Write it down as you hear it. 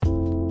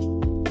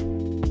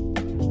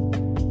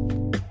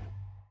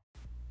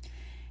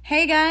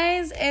Hey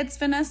guys, it's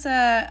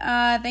Vanessa.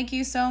 Thank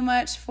you so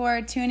much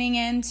for tuning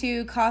in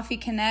to Coffee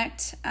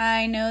Connect.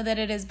 I know that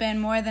it has been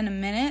more than a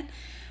minute,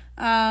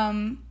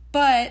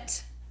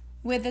 but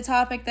with the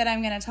topic that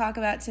I'm going to talk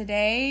about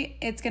today,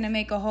 it's going to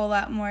make a whole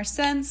lot more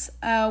sense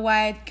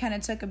why I kind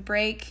of took a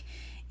break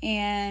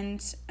and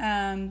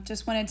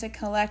just wanted to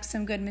collect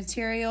some good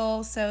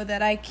material so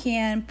that I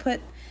can put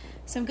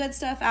some good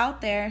stuff out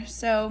there.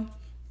 So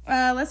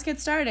let's get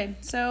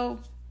started. So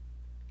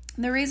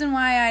the reason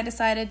why I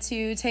decided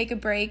to take a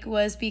break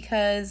was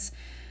because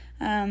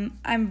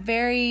I'm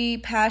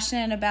very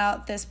passionate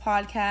about this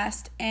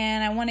podcast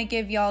and I want to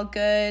give y'all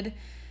good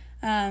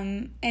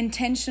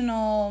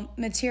intentional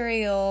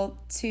material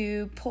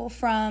to pull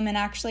from and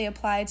actually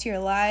apply to your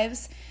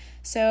lives.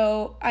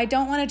 So I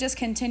don't want to just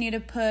continue to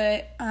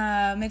put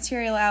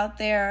material out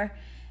there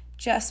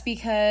just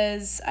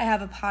because I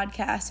have a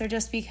podcast or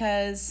just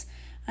because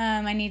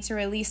I need to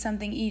release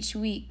something each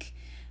week.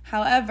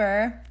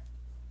 However,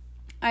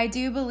 I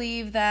do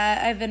believe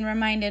that I've been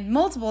reminded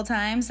multiple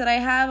times that I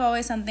have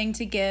always something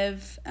to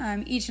give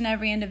each and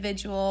every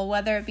individual,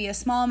 whether it be a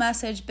small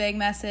message, big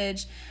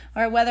message,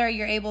 or whether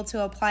you're able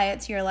to apply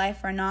it to your life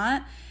or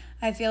not.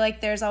 I feel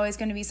like there's always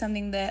going to be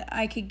something that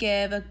I could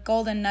give, a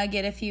golden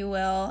nugget, if you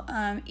will,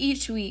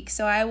 each week.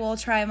 So I will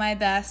try my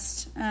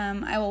best.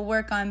 I will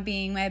work on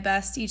being my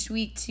best each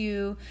week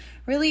to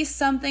release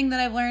something that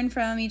I've learned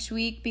from each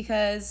week,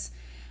 because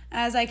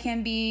as I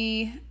can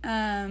be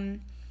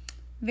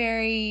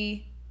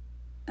very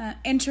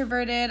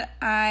introverted,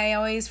 I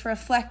always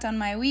reflect on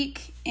my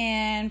week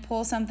and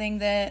pull something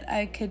that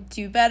I could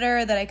do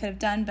better, that I could have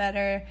done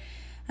better,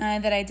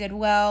 that I did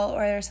well,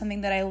 or something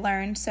that I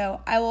learned.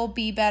 So I will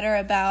be better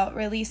about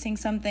releasing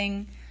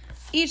something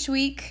each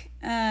week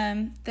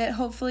that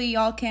hopefully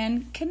y'all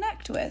can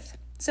connect with.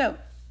 So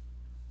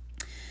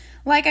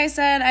like I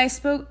said,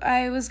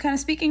 I was kind of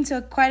speaking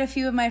to quite a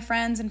few of my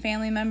friends and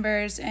family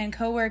members and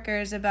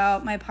coworkers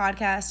about my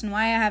podcast and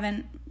why I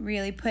haven't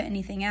really put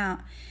anything out.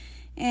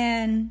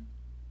 And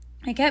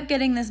I kept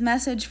getting this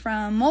message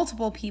from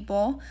multiple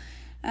people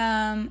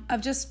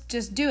of just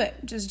do it.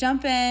 Just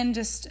jump in,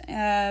 just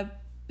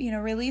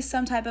release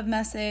some type of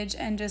message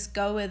and just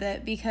go with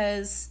it,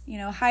 because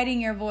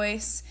hiding your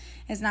voice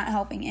is not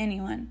helping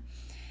anyone.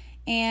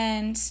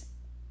 And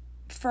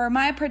for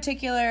my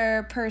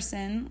particular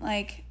person,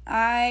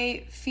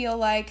 I feel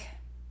like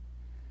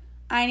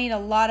I need a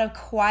lot of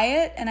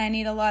quiet and I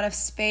need a lot of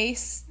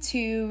space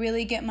to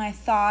really get my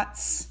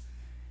thoughts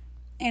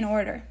in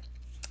order.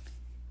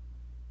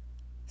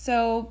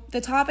 So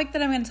the topic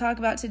that I'm going to talk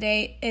about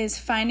today is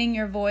finding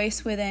your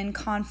voice within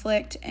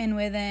conflict and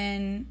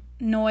within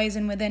noise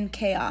and within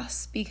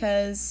chaos,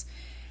 because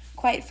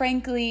quite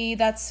frankly,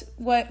 that's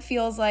what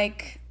feels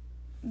like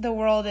the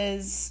world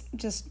is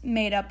just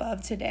made up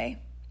of today.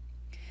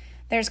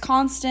 There's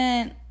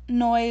constant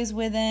noise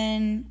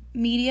within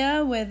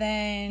media,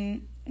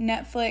 within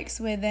Netflix,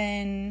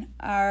 within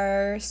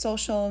our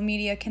social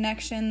media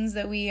connections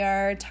that we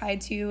are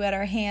tied to at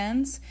our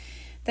hands,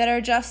 that are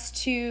just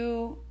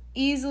too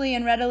easily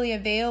and readily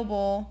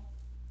available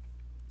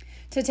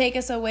to take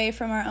us away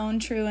from our own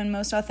true and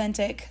most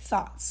authentic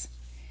thoughts.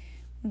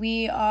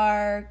 We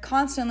are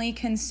constantly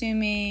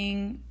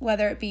consuming,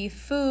 whether it be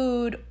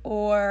food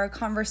or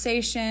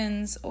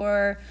conversations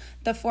or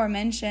the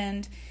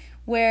aforementioned,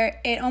 where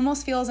it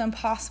almost feels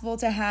impossible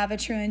to have a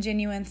true and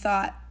genuine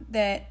thought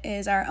that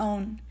is our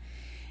own.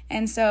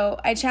 And so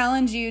I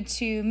challenge you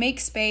to make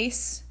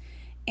space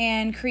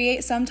and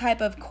create some type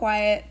of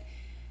quiet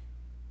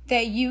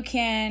that you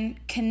can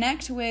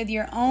connect with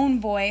your own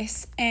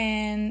voice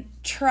and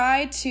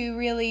try to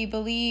really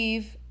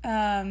believe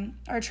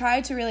or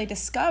try to really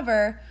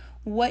discover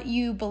what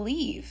you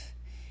believe.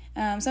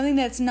 Something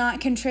that's not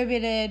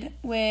contributed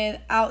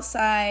with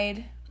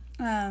outside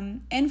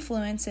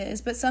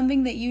influences, but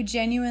something that you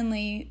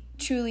genuinely,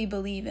 truly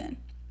believe in.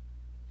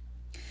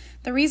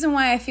 The reason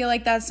why I feel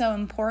like that's so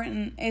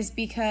important is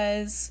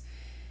because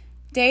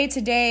day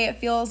to day, it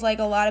feels like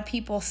a lot of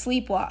people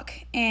sleepwalk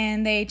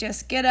and they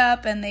just get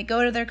up and they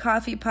go to their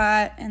coffee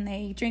pot and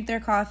they drink their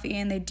coffee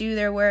and they do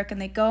their work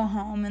and they go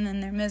home and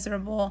then they're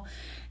miserable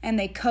and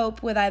they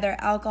cope with either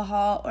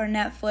alcohol or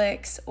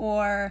Netflix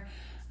or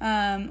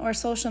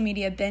social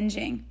media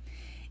binging.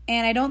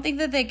 And I don't think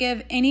that they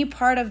give any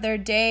part of their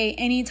day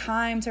any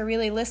time to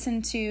really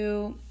listen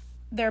to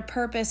their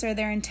purpose or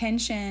their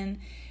intention.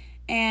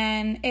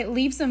 And it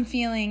leaves them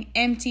feeling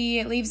empty.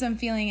 It leaves them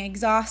feeling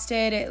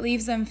exhausted. It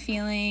leaves them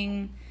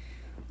feeling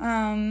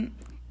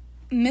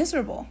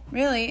miserable,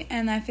 really.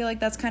 And I feel like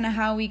that's kind of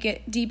how we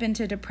get deep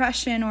into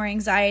depression or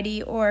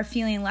anxiety or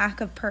feeling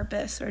lack of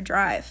purpose or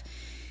drive.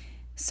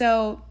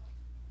 So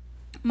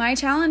my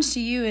challenge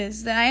to you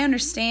is that I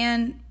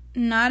understand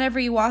not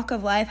every walk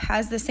of life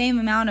has the same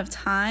amount of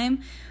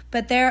time,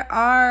 but there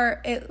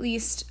are at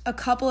least a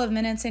couple of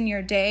minutes in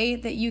your day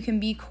that you can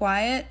be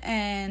quiet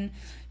and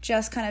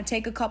just kind of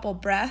take a couple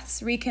breaths,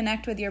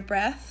 reconnect with your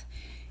breath,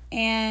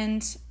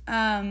 and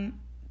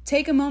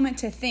take a moment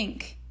to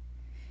think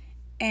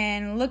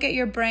and look at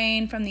your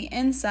brain from the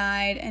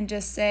inside and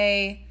just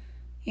say,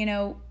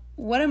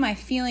 what am I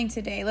feeling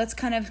today? Let's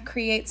kind of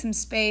create some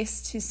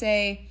space to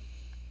say,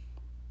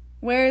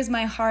 where is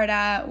my heart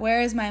at? Where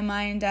is my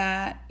mind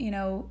at?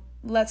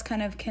 Let's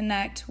kind of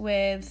connect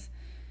with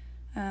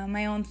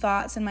my own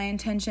thoughts and my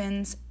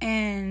intentions.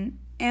 And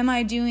am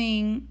I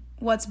doing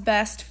what's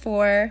best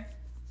for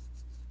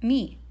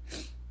me?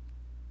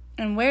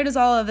 And where does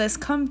all of this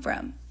come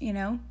from?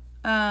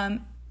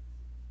 Am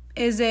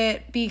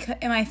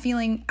I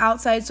feeling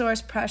outside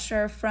source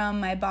pressure from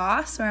my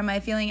boss, or am I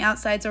feeling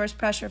outside source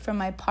pressure from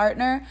my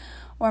partner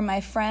or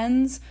my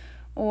friends,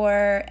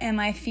 or am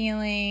I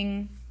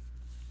feeling,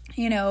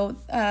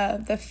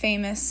 the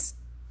famous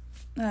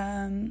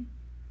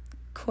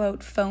quote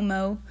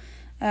FOMO?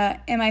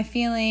 Am I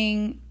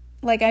feeling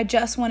like I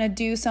just want to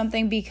do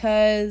something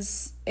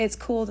because it's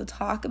cool to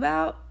talk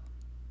about,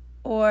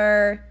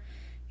 or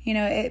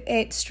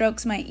it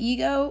strokes my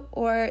ego,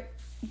 or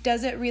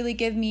does it really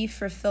give me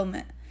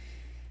fulfillment?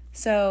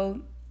 So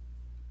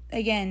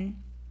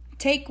again,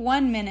 take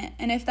 1 minute.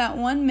 And if that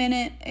 1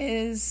 minute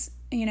is,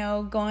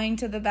 going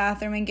to the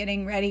bathroom and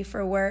getting ready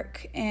for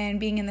work and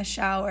being in the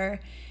shower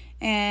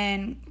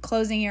and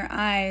closing your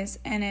eyes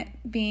and it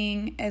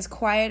being as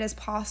quiet as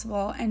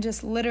possible, and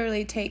just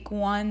literally take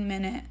 1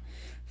 minute,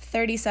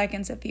 30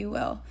 seconds, if you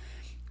will.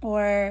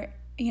 Or,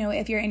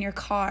 if you're in your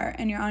car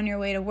and you're on your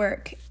way to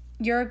work,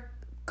 your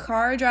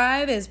car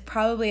drive is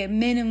probably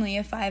minimally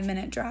a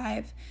 5-minute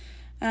drive.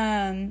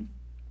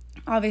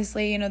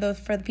 Obviously, those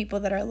for the people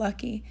that are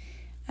lucky.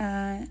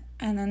 And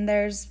then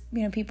there's,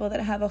 people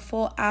that have a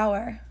full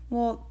hour.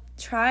 Well,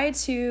 try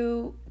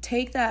to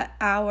take that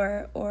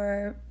hour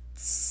or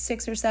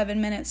 6 or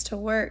 7 minutes to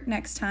work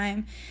next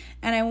time.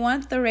 And I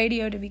want the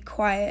radio to be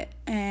quiet.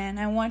 And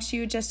I want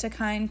you just to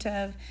kind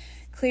of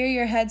clear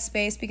your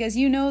headspace, because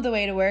the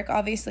way to work.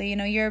 Obviously,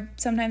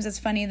 sometimes it's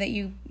funny that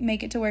you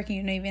make it to work and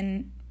you don't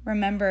even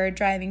remember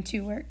driving to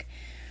work.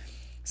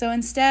 So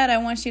instead, I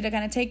want you to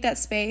kind of take that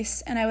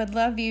space, and I would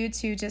love you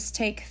to just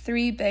take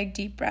 3 big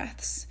deep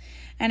breaths.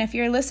 And if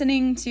you're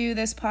listening to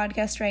this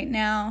podcast right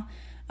now,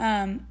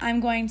 I'm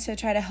going to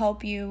try to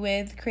help you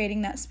with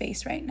creating that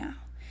space right now.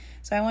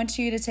 So I want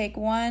you to take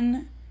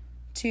 1,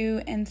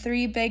 2, and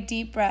 3 big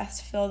deep breaths.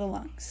 Fill the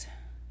lungs.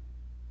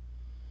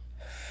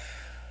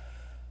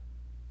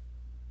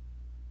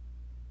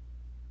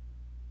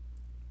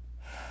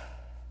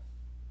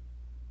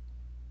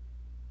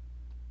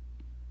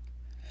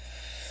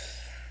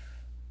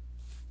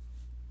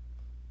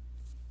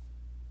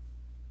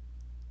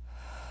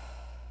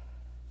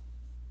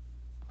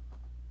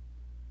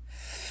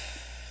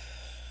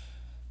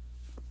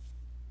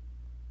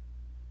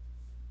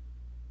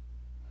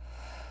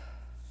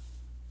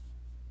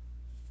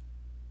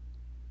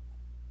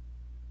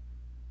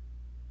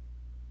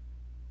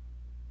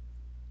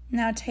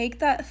 Now take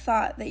that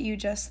thought that you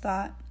just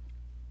thought,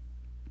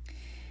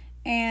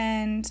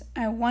 and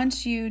I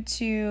want you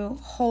to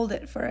hold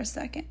it for a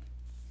second.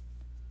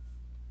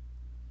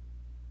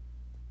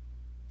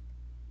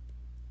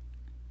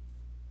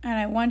 And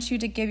I want you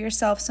to give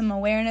yourself some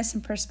awareness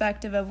and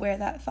perspective of where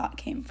that thought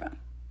came from.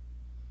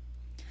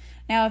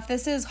 Now, if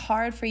this is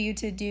hard for you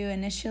to do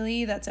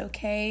initially, that's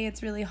okay.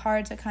 It's really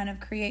hard to kind of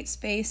create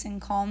space and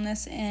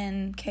calmness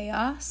in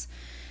chaos.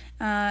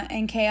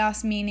 And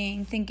chaos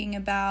meaning thinking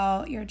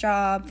about your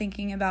job,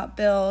 thinking about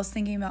bills,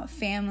 thinking about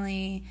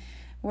family,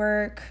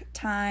 work,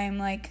 time,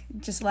 like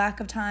just lack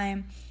of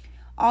time.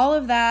 All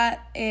of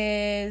that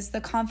is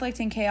the conflict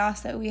and chaos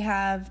that we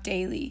have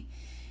daily.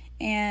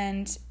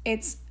 And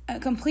it's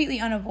completely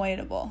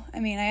unavoidable.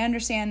 I mean, I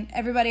understand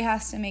everybody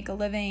has to make a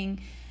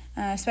living,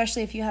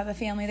 especially if you have a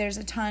family. There's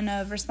a ton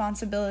of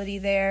responsibility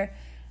there.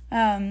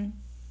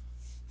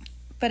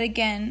 But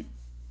again,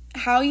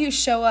 how you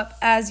show up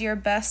as your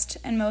best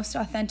and most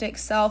authentic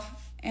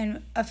self,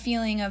 and a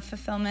feeling of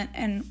fulfillment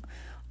and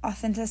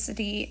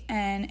authenticity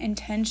and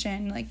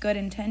intention, like good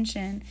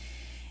intention,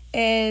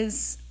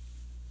 is,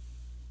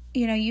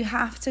 you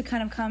have to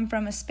kind of come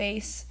from a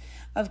space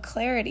of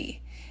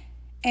clarity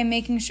and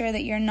making sure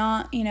that you're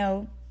not,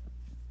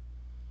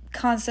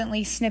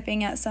 constantly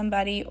snipping at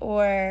somebody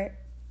or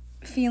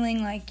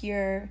feeling like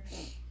you're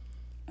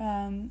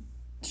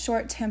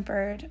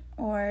short-tempered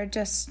or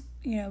just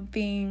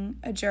being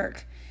a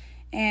jerk.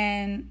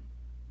 And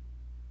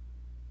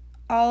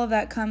all of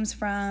that comes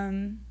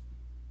from,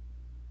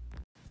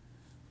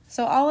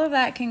 all of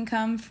that can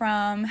come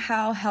from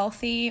how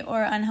healthy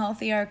or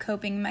unhealthy our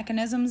coping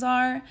mechanisms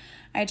are.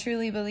 I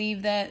truly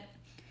believe that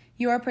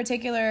your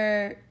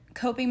particular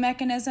coping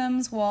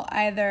mechanisms will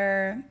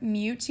either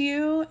mute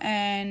you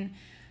and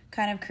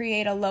kind of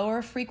create a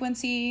lower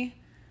frequency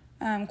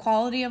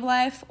quality of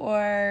life,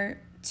 or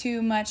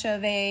too much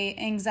of a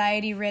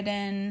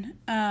anxiety-ridden,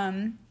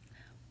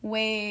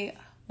 way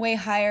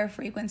higher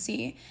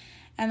frequency.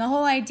 And the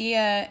whole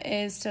idea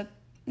is to,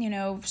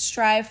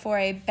 strive for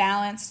a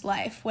balanced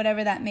life,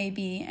 whatever that may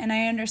be. And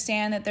I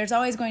understand that there's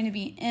always going to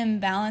be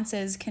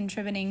imbalances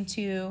contributing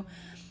to,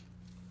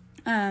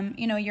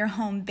 your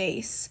home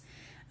base.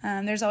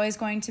 There's always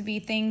going to be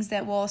things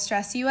that will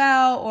stress you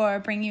out or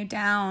bring you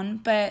down.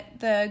 But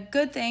the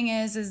good thing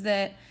is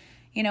that,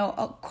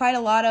 quite a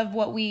lot of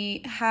what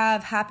we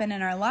have happen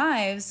in our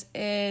lives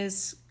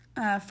is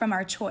from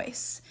our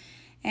choice.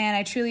 And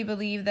I truly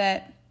believe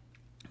that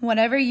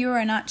whatever you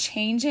are not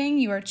changing,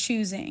 you are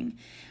choosing.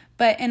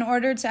 But in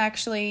order to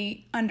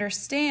actually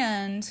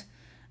understand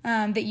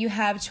that you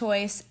have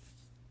choice,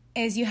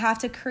 is you have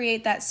to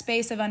create that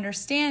space of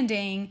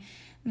understanding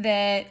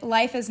that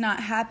life is not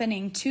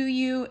happening to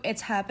you,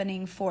 it's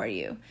happening for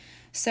you.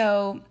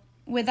 So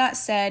with that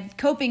said,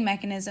 coping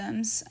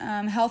mechanisms,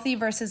 healthy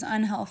versus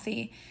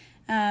unhealthy,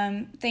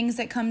 things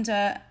that come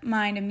to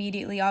mind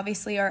immediately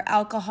obviously are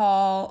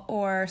alcohol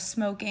or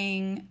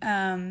smoking,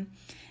 and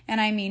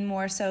I mean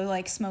more so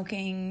like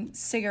smoking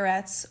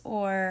cigarettes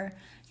or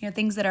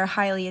things that are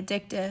highly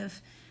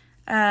addictive,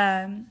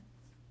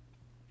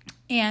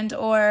 and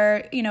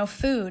or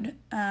food.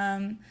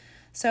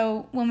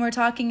 So when we're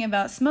talking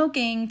about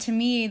smoking, to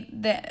me,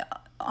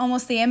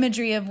 almost the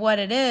imagery of what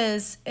it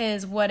is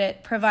what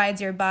it provides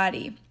your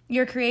body.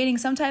 You're creating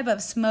some type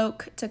of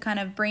smoke to kind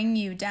of bring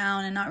you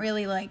down and not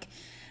really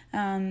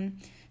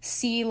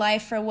see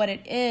life for what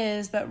it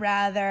is, but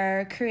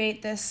rather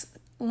create this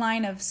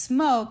line of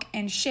smoke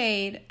and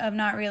shade of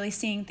not really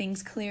seeing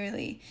things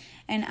clearly.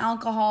 And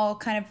alcohol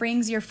kind of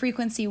brings your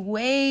frequency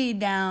way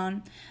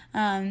down,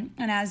 and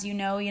as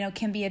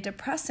can be a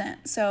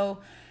depressant. So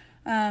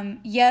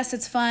yes,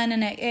 it's fun,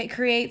 and it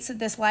creates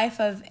this life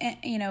of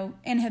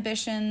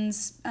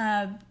inhibitions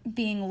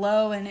being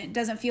low, and it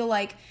doesn't feel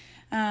like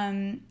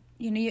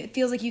it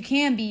feels like you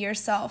can be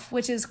yourself,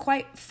 which is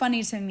quite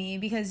funny to me,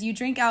 because you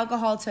drink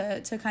alcohol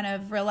to kind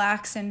of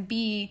relax and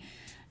be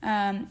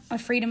a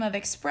freedom of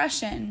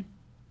expression.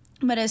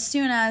 But as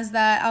soon as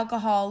that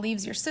alcohol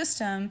leaves your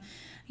system,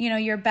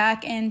 you're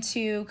back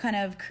into kind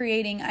of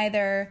creating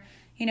either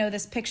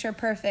this picture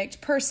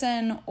perfect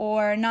person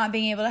or not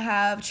being able to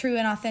have true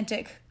and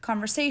authentic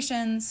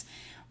conversations,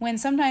 when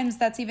sometimes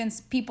that's even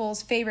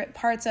people's favorite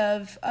parts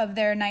of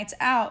their nights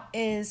out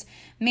is,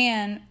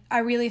 man, I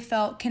really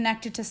felt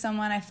connected to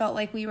someone. I felt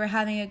like we were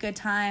having a good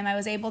time. I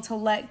was able to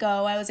let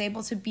go. I was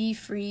able to be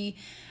free.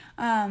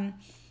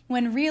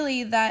 When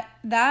really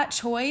that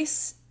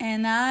choice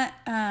and that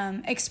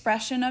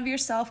expression of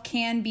yourself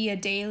can be a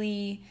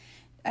daily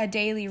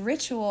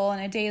ritual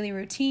and a daily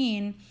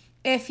routine,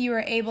 if you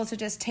are able to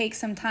just take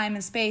some time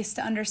and space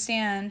to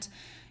understand,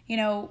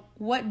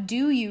 what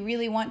do you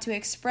really want to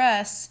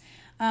express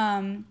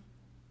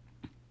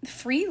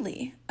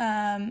freely,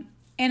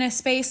 in a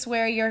space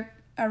where you're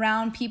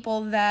around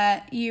people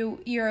that you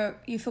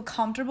feel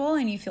comfortable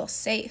and you feel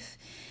safe.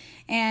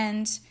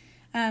 And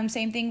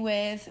same thing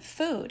with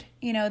food.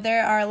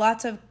 There are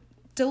lots of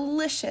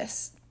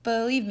delicious,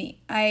 believe me,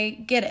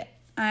 I get it.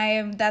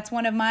 That's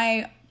one of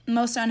my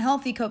most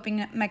unhealthy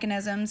coping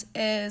mechanisms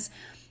is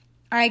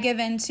I give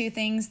in to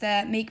things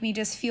that make me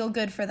just feel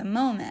good for the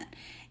moment.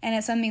 And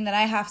it's something that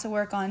I have to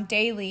work on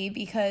daily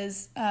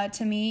because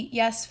to me,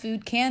 yes,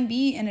 food can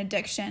be an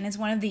addiction. It's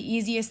one of the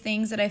easiest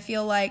things that I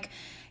feel like,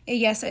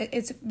 yes,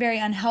 it's very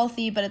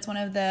unhealthy, but it's one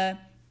of the,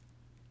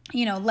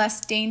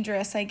 less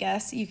dangerous, I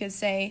guess you could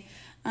say,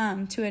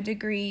 to a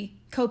degree,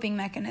 coping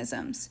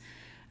mechanisms.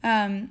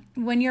 But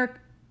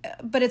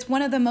it's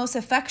one of the most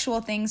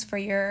effectual things for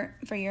your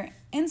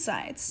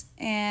insides.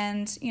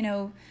 And,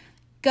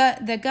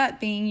 the gut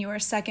being your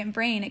second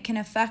brain, it can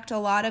affect a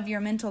lot of your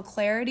mental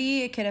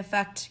clarity. It could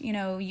affect,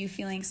 you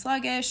feeling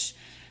sluggish.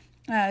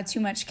 Too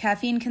much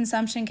caffeine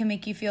consumption can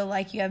make you feel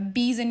like you have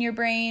bees in your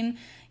brain.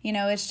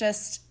 It's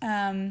just,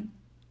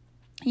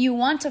 you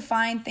want to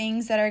find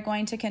things that are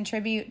going to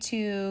contribute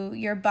to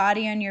your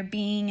body and your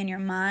being and your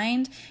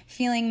mind,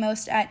 feeling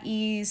most at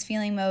ease,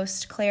 feeling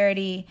most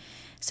clarity,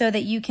 so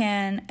that you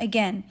can,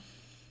 again,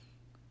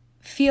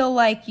 feel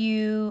like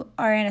you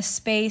are in a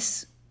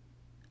space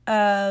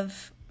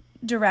of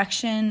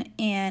direction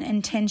and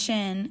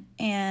intention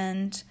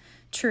and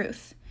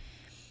truth,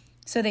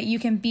 so that you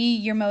can be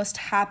your most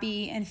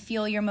happy and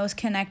feel your most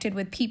connected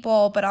with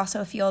people, but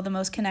also feel the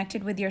most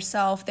connected with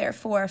yourself,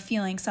 therefore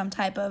feeling some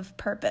type of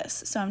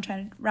purpose. So I'm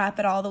trying to wrap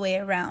it all the way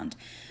around.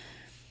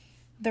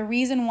 The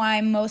reason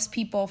why most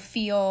people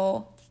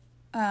feel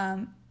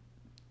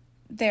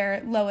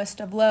their lowest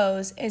of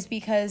lows is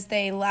because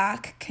they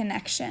lack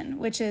connection,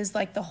 which is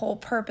like the whole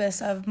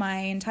purpose of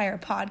my entire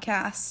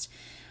podcast.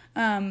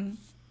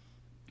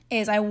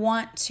 Is I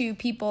want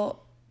people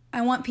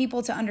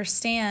to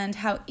understand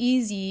how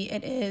easy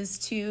it is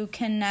to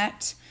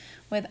connect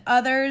with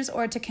others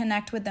or to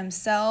connect with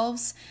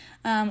themselves,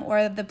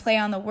 or the play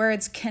on the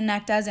words,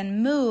 connect as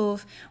in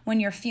move,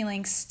 when you're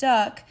feeling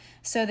stuck,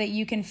 so that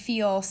you can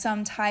feel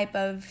some type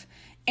of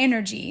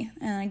energy.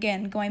 And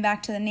again, going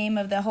back to the name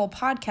of the whole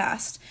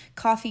podcast,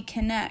 Coffee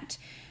Connect,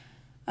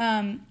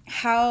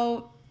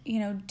 how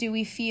do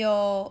we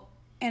feel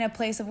in a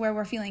place of where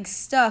we're feeling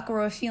stuck or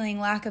we're feeling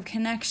lack of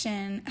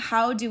connection?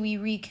 How do we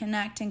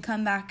reconnect and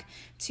come back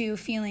to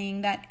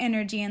feeling that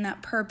energy and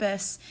that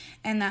purpose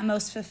and that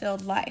most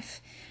fulfilled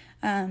life?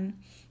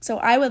 So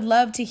I would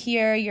love to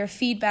hear your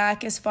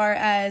feedback as far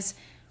as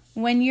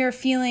when you're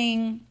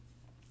feeling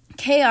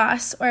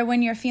chaos or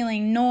when you're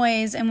feeling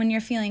noise and when you're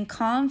feeling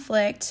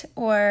conflict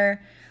or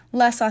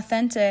less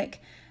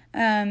authentic.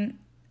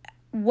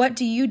 What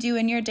do you do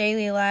in your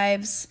daily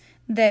lives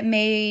that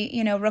may,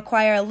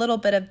 require a little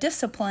bit of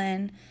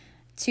discipline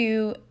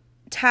to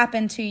tap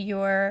into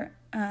your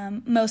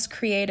most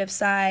creative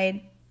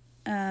side,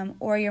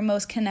 or your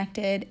most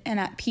connected and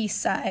at peace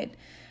side?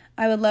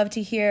 I would love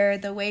to hear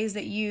the ways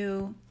that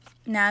you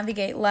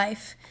navigate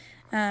life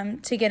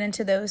to get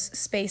into those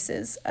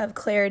spaces of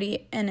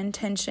clarity and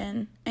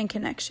intention and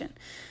connection.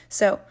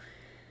 So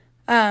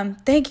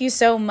thank you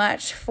so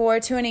much for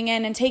tuning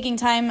in and taking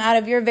time out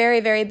of your very,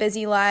 very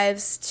busy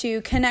lives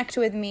to connect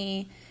with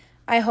me.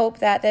 I hope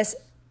that this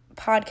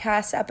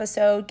podcast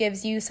episode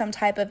gives you some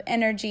type of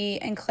energy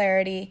and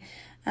clarity,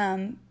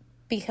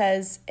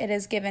 because it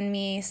has given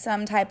me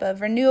some type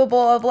of renewable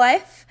of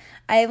life.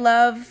 I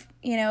love,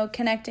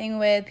 connecting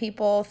with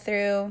people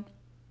through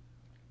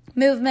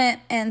movement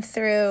and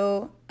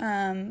through,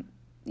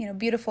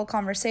 beautiful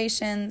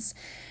conversations.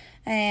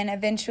 And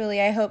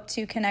eventually I hope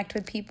to connect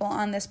with people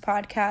on this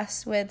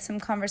podcast with some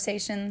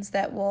conversations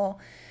that will,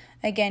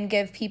 again,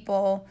 give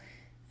people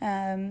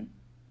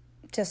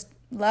just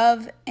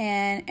love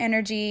and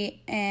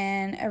energy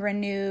and a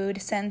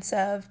renewed sense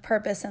of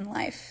purpose in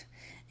life.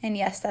 And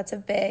yes, that's a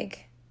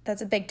big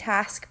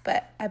task,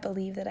 but I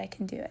believe that I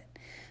can do it.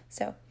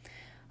 So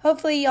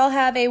hopefully y'all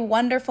have a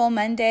wonderful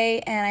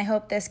Monday, and I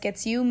hope this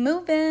gets you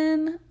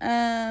moving.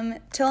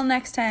 Till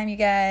next time, you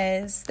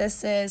guys,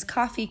 this is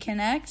Coffee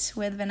Connect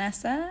with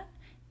Vanessa,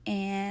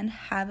 and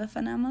have a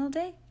phenomenal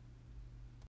day.